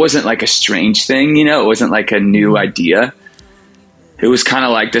 So it wasn't like a strange thing, it wasn't like a new idea. It was kind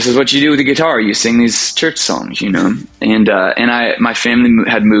of like, this is what you do with the guitar. You sing these church songs, And my family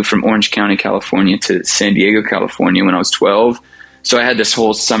had moved from Orange County, California to San Diego, California when I was 12. So I had this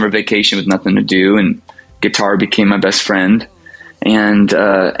whole summer vacation with nothing to do, and guitar became my best friend.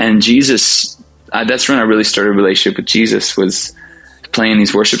 And Jesus, that's when I really started a relationship with Jesus, was playing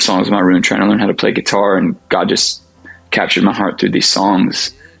these worship songs in my room, trying to learn how to play guitar. And God just captured my heart through these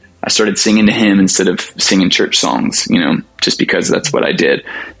songs. I started singing to him instead of singing church songs, just because that's what I did.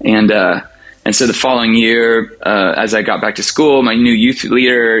 And so the following year, as I got back to school, my new youth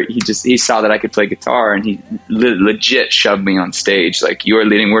leader, he saw that I could play guitar, and he legit shoved me on stage. Like, you are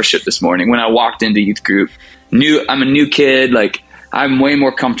leading worship this morning. When I walked into youth group, I'm a new kid. Like, I'm way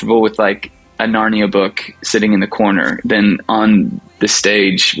more comfortable with like a Narnia book sitting in the corner than on the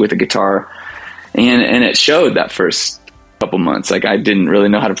stage with a guitar. And it showed that first couple months. Like, I didn't really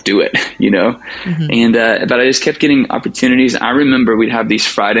know how to do it, Mm-hmm. And, but I just kept getting opportunities. I remember we'd have these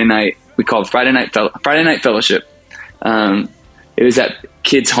we called Friday night fellowship. It was at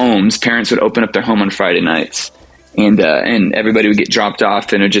kids' homes. Parents would open up their home on Friday nights, and everybody would get dropped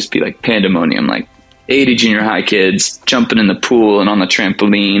off, and it would just be like pandemonium, like 80 junior high kids jumping in the pool and on the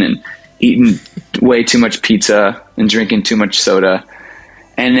trampoline and eating way too much pizza and drinking too much soda.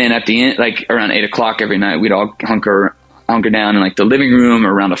 And then at the end, like around 8:00 every night, we'd all hunker down in like the living room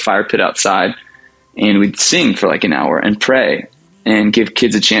or around a fire pit outside, and we'd sing for like an hour and pray and give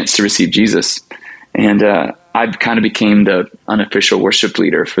kids a chance to receive Jesus. And I kind of became the unofficial worship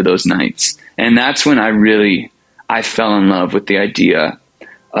leader for those nights. And that's when I fell in love with the idea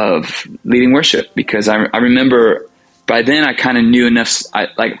of leading worship, because I remember by then I kind of knew enough.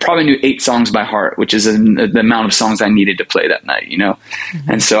 I probably knew 8 songs by heart, which is the amount of songs I needed to play that night,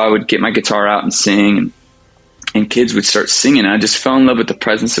 And so I would get my guitar out and sing, and kids would start singing. And I just fell in love with the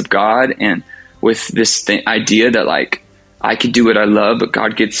presence of God and with this idea that like I could do what I love, but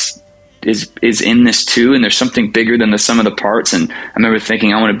God is in this too. And there's something bigger than the sum of the parts. And I remember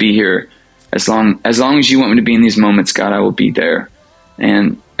thinking, I want to be here as long as you want me to be in these moments, God, I will be there.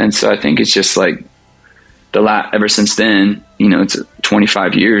 And so I think it's just like ever since then, it's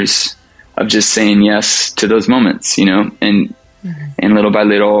 25 years of just saying yes to those moments, and little by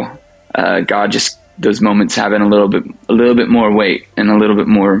little, God just, those moments having a little bit more weight and a little bit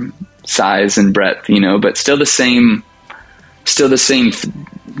more size and breadth, but still the same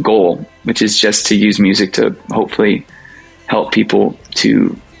goal, which is just to use music to hopefully help people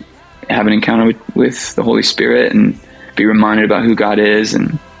to have an encounter with the Holy Spirit and be reminded about who God is,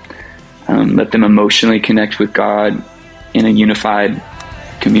 and let them emotionally connect with God in a unified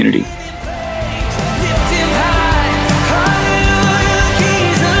community.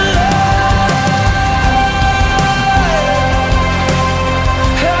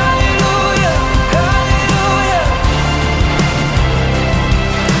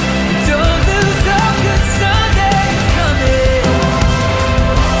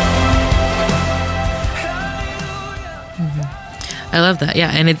 I love that. Yeah.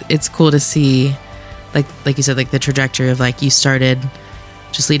 And it's cool to see, like you said, like the trajectory of like you started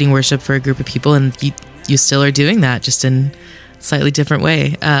just leading worship for a group of people, and you still are doing that just in a slightly different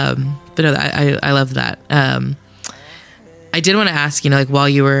way. But no, I love that. I did want to ask, like while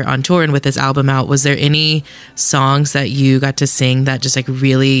you were on tour and with this album out, was there any songs that you got to sing that just like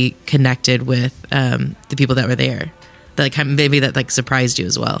really connected with the people that were there, that like maybe that like surprised you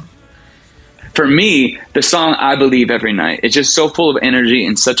as well? For me, the song I Believe Every Night, it's just so full of energy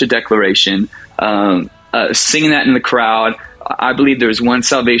and such a declaration. Singing that in the crowd, I believe there is one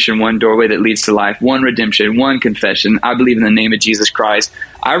salvation, one doorway that leads to life, one redemption, one confession. I believe in the name of Jesus Christ.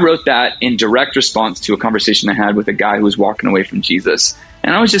 I wrote that in direct response to a conversation I had with a guy who was walking away from Jesus.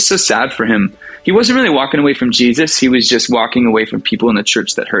 And I was just so sad for him. He wasn't really walking away from Jesus. He was just walking away from people in the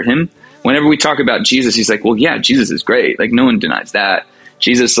church that hurt him. Whenever we talk about Jesus, he's like, well, yeah, Jesus is great. Like, no one denies that.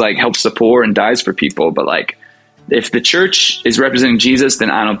 Jesus like helps the poor and dies for people. But like, if the church is representing Jesus,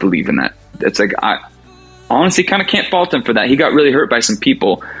 then I don't believe in that. It's like, I honestly kind of can't fault him for that. He got really hurt by some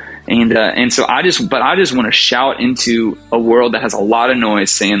people. And so I just want to shout into a world that has a lot of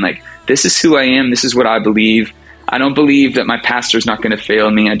noise saying like, this is who I am. This is what I believe. I don't believe that my pastor's not going to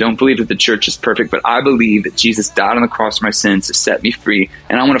fail me. I don't believe that the church is perfect, but I believe that Jesus died on the cross for my sins to set me free,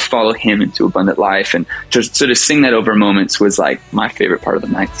 and I want to follow him into abundant life. And to sing that over moments was like my favorite part of the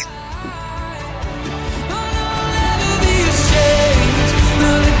nights.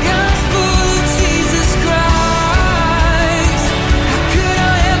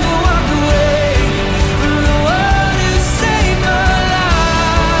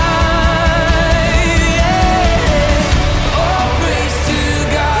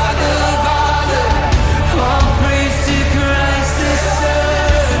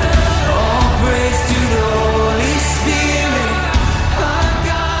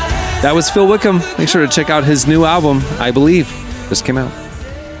 That was Phil Wickham. Make sure to check out his new album, I Believe. Just came out.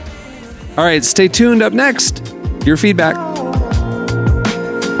 All right, stay tuned. Up next, your feedback.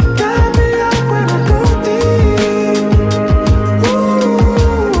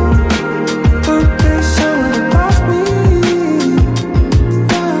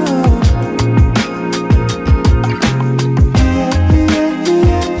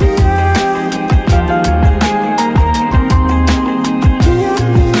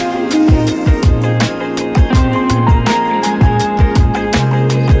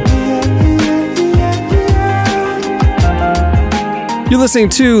 You're listening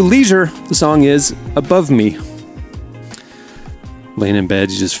to Leisure. The song is Above Me. Laying in bed,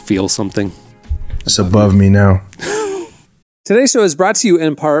 you just feel something. It's above me now. Today's show is brought to you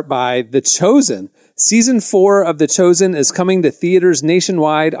in part by The Chosen. Season 4 of The Chosen is coming to theaters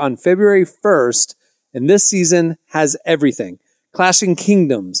nationwide on February 1st, and this season has everything. Clashing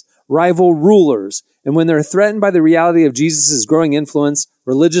kingdoms, rival rulers, and when they're threatened by the reality of Jesus' growing influence,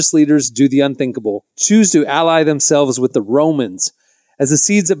 religious leaders do the unthinkable. Choose to ally themselves with the Romans. As the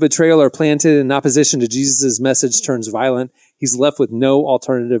seeds of betrayal are planted in opposition to Jesus' message turns violent, he's left with no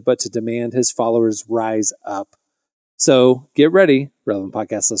alternative but to demand his followers rise up. So get ready, Relevant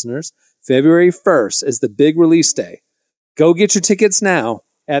Podcast listeners. February 1st is the big release day. Go get your tickets now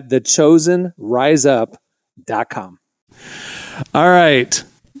at thechosenriseup.com. All right.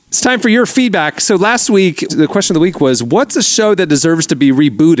 It's time for your feedback. So last week, the question of the week was, what's a show that deserves to be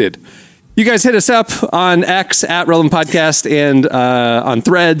rebooted? You guys hit us up on X at Relevant Podcast and on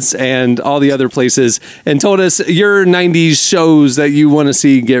Threads and all the other places and told us your 90s shows that you want to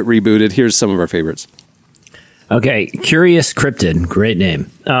see get rebooted. Here's some of our favorites. Okay, Curious Cryptid, great name,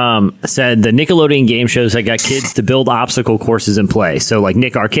 said the Nickelodeon game shows that got kids to build obstacle courses and play. So like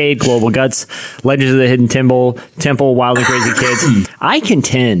Nick Arcade, Global Guts, Legends of the Hidden Temple, Wild and Crazy Kids. I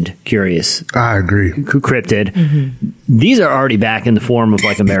contend, Curious. I agree. Cryptid. Mm-hmm. These are already back in the form of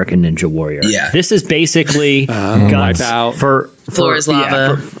like American Ninja Warrior. Yeah. This is basically Guts for Floor is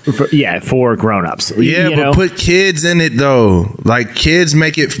Lava. For grown-ups. Yeah, but put kids in it though. Like kids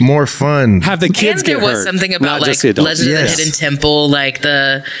make it more fun. Have the kids and there get was hurt, something about not like just the adults. Legend of the Hidden Temple, like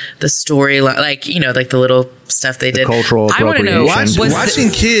the story, like like the little stuff they did. Cultural I want to know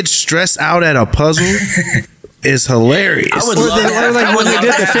watching kids stress out at a puzzle is hilarious. I would love when they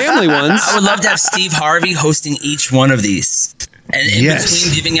did the family ones. I would love to have Steve Harvey hosting each one of these. And in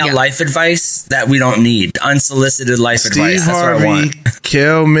between giving out life advice that we don't need, unsolicited life advice. That's Harvey, what I want.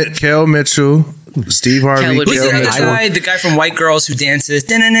 Kel Mitchell, Steve Harvey, Who's the other guy? The guy from White Girls who dances.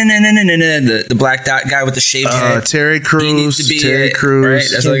 The black guy with the shaved head. Terry Crews. Right?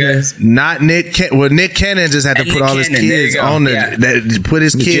 That's the guy. Not Nick. Nick Cannon just had to put all his kids on put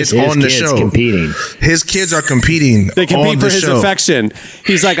his kids on the show. Competing. His kids are competing. They compete for his affection.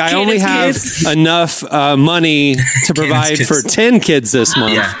 He's like, I only have enough money to provide for 10 kids this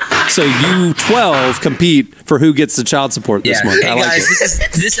month. Yeah. So you 12 compete for who gets the child support this month. Hey I like guys,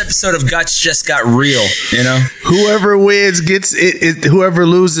 this episode of Guts just got real. Whoever wins gets it. Whoever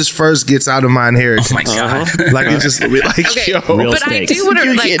loses first gets out of my inheritance. Oh my god! Like it just like okay, yo. But I do want to.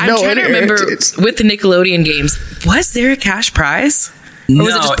 I'm trying to remember with the Nickelodeon games. Was there a cash prize? No,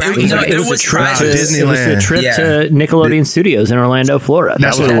 was it just it was a trip to Disneyland. It was a trip to Nickelodeon Studios in Orlando, Florida.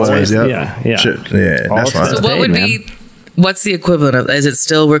 That's what it was. Yeah. That's right. So what would be? What's the equivalent of? Is it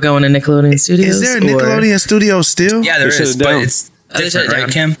still we're going to Nickelodeon Studios? Is there a Nickelodeon Studio still? Yeah, there is, but it's different,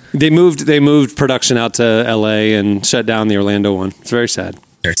 right, Kim? They moved production out to LA and shut down the Orlando one. It's very sad.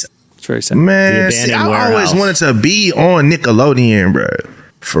 It's very sad. Man, see, I always wanted to be on Nickelodeon, bro.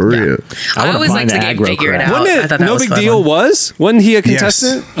 For real. I always like to get figured out. Wasn't it No Big Deal was? Wasn't he a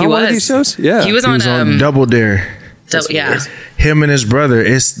contestant on one of these shows? Yeah. He was on Double Dare. Him and his brother,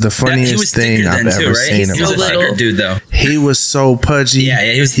 it's the funniest thing I've ever seen. He was a thicker dude, though. He was so pudgy. Yeah,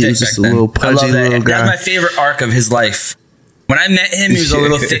 he was thick. He was just a little pudgy little guy. That's my favorite arc of his life. When I met him, he was a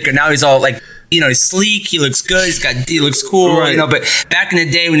little thicker. Now he's all like, he's sleek. He looks good. He looks cool. Right. But back in the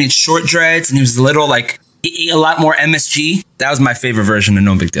day when he had short dreads and he was little, like he ate a lot more MSG. That was my favorite version of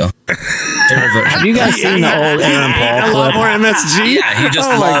No Big Deal. Have you guys seen the old Aaron Paul clip? A lot more MSG? Yeah, he just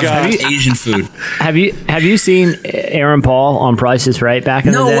loved Asian food. Have you seen Aaron Paul on Price is Right back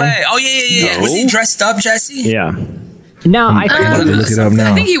in the day? No way. Oh, yeah. No. Was he dressed up, Jesse? Yeah. No, I look it up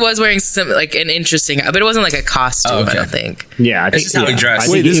now. I think he was wearing some like an interesting, but it wasn't like a costume. I don't think. Yeah, I think just how he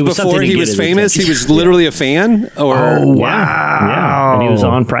dressed. Wait, this is before he was famous. He was literally a fan, or wow, yeah, and he was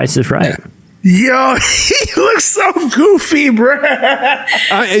on Price is Right. Yo, he looks so goofy, bro.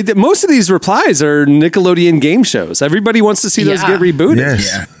 Most of these replies are Nickelodeon game shows. Everybody wants to see those get rebooted.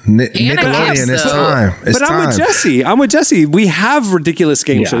 Yes. Nickelodeon, it's time. But I'm with Jesse. We have ridiculous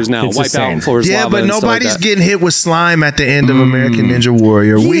game shows now. Wipeout, Floor is Lava. Yeah, but nobody's getting hit with slime at the end of American Ninja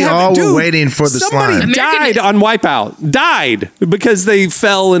Warrior. We all were waiting for the slime. Somebody died on Wipeout. Died because they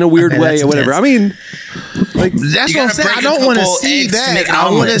fell in a weird way or whatever. I mean, like that's what I'm saying. I don't want to see that.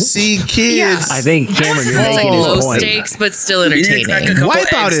 I want to see kids. I think Cameron, you're making his low point. stakes, but still entertaining.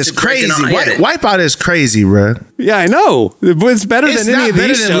 Wipeout is crazy. Wipeout is crazy, bro. Yeah, I know. It's better than any of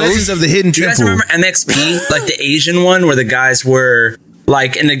these shows. Legends of the Hidden Temple. Do you guys remember MXP, like the Asian one, where the guys were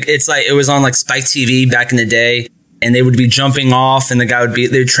like, it's like it was on like Spike TV back in the day, and they would be jumping off, and the guy would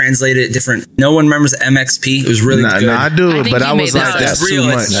they'd translate it different. No one remembers MXP. It was really good. No, I do, but I was like, that's too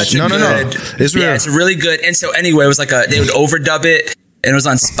much. No. It's real. Yeah, it's really good. And so anyway, it was like they would overdub it. And it was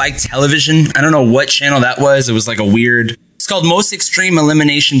on Spike Television. I don't know what channel that was. It was like a weird. It's called Most Extreme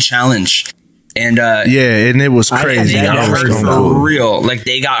Elimination Challenge. And and it was crazy. They got hurt for real. Like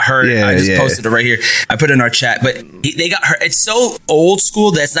they got hurt. Yeah, I just posted it right here. I put it in our chat. But they got hurt. It's so old school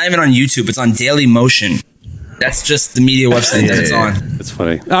that it's not even on YouTube. It's on Daily Motion. That's just the media website that it's on. That's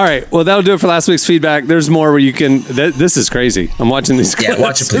funny. All right. Well, that'll do it for last week's feedback. There's more where you can. This is crazy. I'm watching these. Yeah,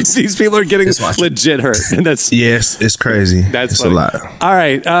 watch it, please. These people are getting legit hurt. And that's Yes, it's crazy. That's it's funny. a lot. All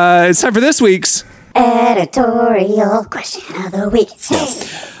right. It's time for this week's Editorial question of the week.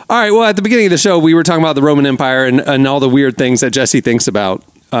 All right. Well, at the beginning of the show, we were talking about the Roman Empire and all the weird things that Jesse thinks about.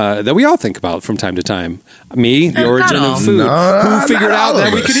 That we all think about from time to time. Me, the origin of food. Who figured out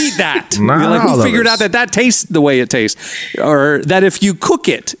that we could eat that? Who figured out that tastes the way it tastes? Or that if you cook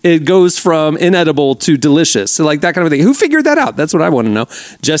it, it goes from inedible to delicious. So like that kind of thing. Who figured that out? That's what I want to know.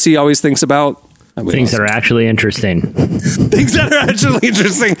 Jesse always thinks about things that are actually interesting. Things that are actually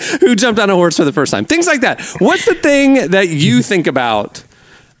interesting. Who jumped on a horse for the first time? Things like that. What's the thing that you think about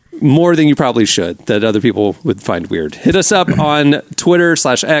more than you probably should that other people would find weird? Hit us up on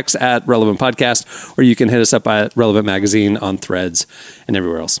Twitter/X at Relevant Podcast, or you can hit us up at Relevant Magazine on Threads and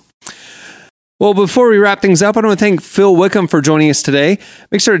everywhere else. Well, before we wrap things up, I want to thank Phil Wickham for joining us today.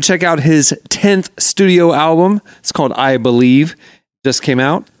 Make sure to check out his 10th studio album. It's called I Believe. It just came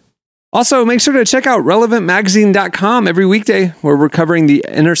out. Also, make sure to check out relevantmagazine.com every weekday, where we're covering the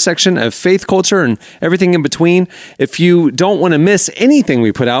intersection of faith culture and everything in between. If you don't want to miss anything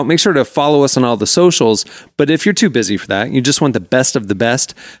we put out, make sure to follow us on all the socials. But if you're too busy for that, you just want the best of the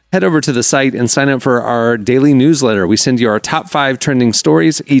best, head over to the site and sign up for our daily newsletter. We send you our top 5 trending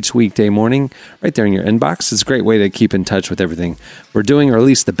stories each weekday morning right there in your inbox. It's a great way to keep in touch with everything we're doing, or at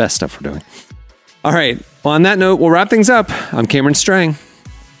least the best stuff we're doing. All right. Well, on that note, we'll wrap things up. I'm Cameron Strang.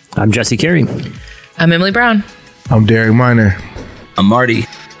 I'm Jesse Carey. I'm Emily Brown. I'm Derek Miner. I'm Marty.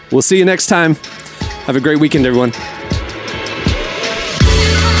 We'll see you next time. Have a great weekend, everyone.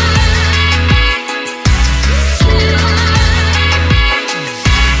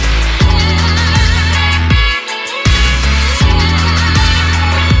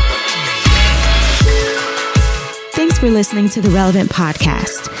 Thanks for listening to the Relevant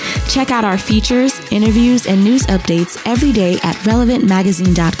Podcast. Check out our features, interviews, and news updates every day at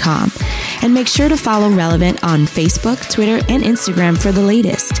relevantmagazine.com. And make sure to follow Relevant on Facebook, Twitter, and Instagram for the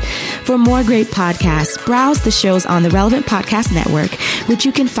latest. For more great podcasts, browse the shows on the Relevant Podcast Network, which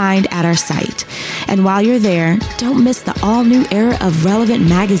you can find at our site. And while you're there, don't miss the all-new era of Relevant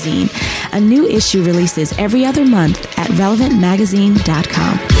Magazine. A new issue releases every other month at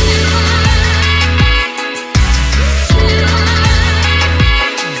relevantmagazine.com.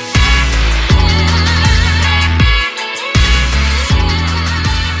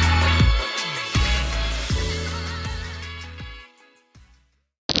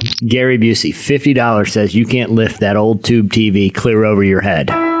 Gary Busey, $50 says you can't lift that old tube TV clear over your head.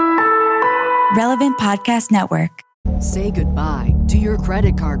 Relevant Podcast Network. Say goodbye to your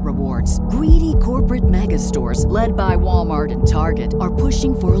credit card rewards. Greedy corporate mega stores, led by Walmart and Target, are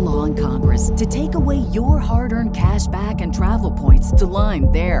pushing for a law in Congress to take away your hard-earned cash back and travel points to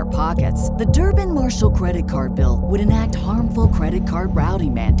line their pockets. The Durbin-Marshall credit card bill would enact harmful credit card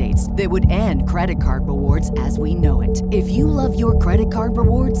routing mandates that would end credit card rewards as we know it. If you love your credit card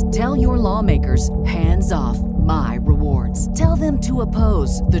rewards, tell your lawmakers, hands off my rewards. Tell them to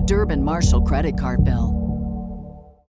oppose the Durbin-Marshall credit card bill.